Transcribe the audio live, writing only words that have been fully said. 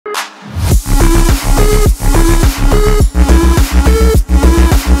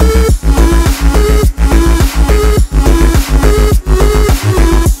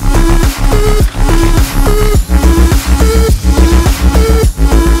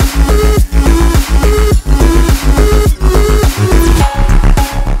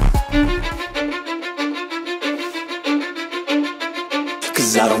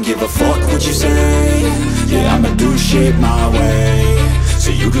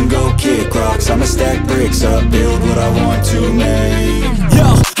can go kick rocks, I'ma stack bricks up, build what I want to make.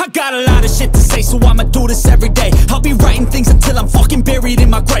 Yo, I got a lot of shit to say, so I'ma do this every day. I'll be writing things until I'm fucking buried in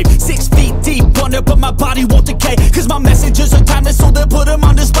my grave. 6 feet deep under, but my body won't decay, cause my messages are timeless, so they'll put them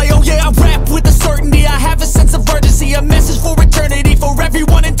on display. Oh yeah, I rap with a certainty, I have a sense of urgency, a message for eternity, for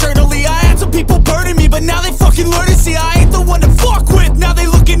everyone internally. I had some people burning me, but now they fucking learn to see I ain't the one to fuck with. Now they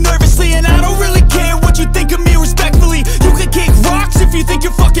looking nervously, and I don't really care what you think of me, respectfully. You can kick rocks if you think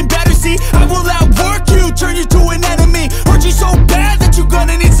you're fucking better, see I will outwork you, turn you to an enemy. Hurt you so bad that you're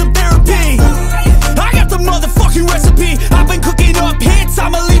gonna need some therapy. I got the motherfucking recipe, I've been cooking up hits,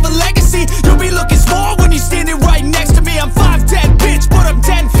 I'ma leave a legacy. You'll be looking small when you're standing right next to me. I'm 5'10", bitch, but I'm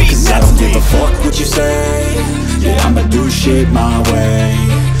 10 feet next to me. I don't give a fuck what you say, yeah, I'ma do shit my way.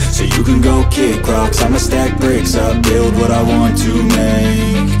 So you can go kick rocks, I'ma stack bricks up, build what I want to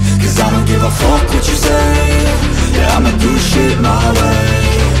make. Cause I don't give a fuck what you say, yeah, I'ma do shit my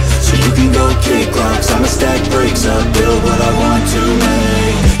way. So you can go kick rocks, I'ma stack bricks up, build what I want to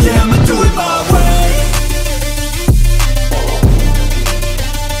make. Yeah, I'ma do it my way.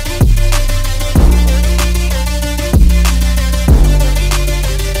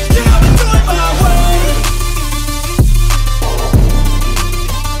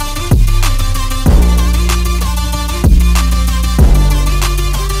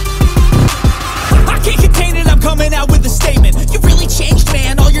 Coming out with a statement. You really changed,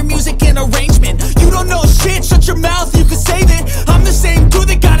 man, all your music and arrangement. You don't know shit, shut your mouth, you can save it. I'm the same dude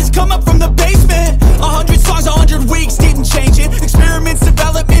that got his come up from the basement. 100 songs, 100 weeks, didn't change it. Experiments,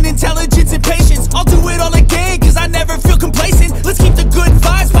 development, intelligence, and patience. I'll do it all again, cause I never feel complacent. Let's keep the good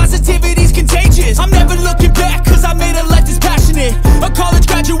vibes, positivity's contagious. I'm never looking back, cause I made a life that's passionate. A college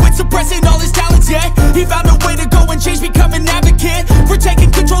graduate suppressing all his talents, yeah. He found a way to go and change, become an advocate for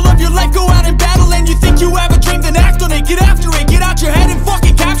taking control of your life, go out and battle. And you think you have a dream, then act on it, get after it, get out your head and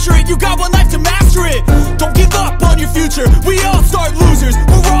fucking capture it. You got one life to master it. Don't give up on your future, we all start losers.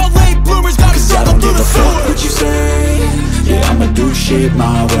 We're all late bloomers, gotta struggle through the sewer. What you say, yeah, I'ma do shit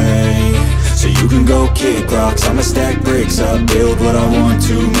my way. So you can go kick rocks, I'ma stack bricks up, build what I want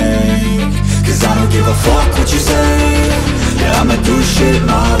to make. Cause I don't give a fuck what you say, yeah, I'ma do shit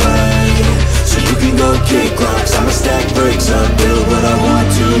my way. So you can go kick rocks, I'ma stack bricks up, build what I want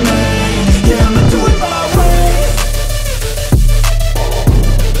to make.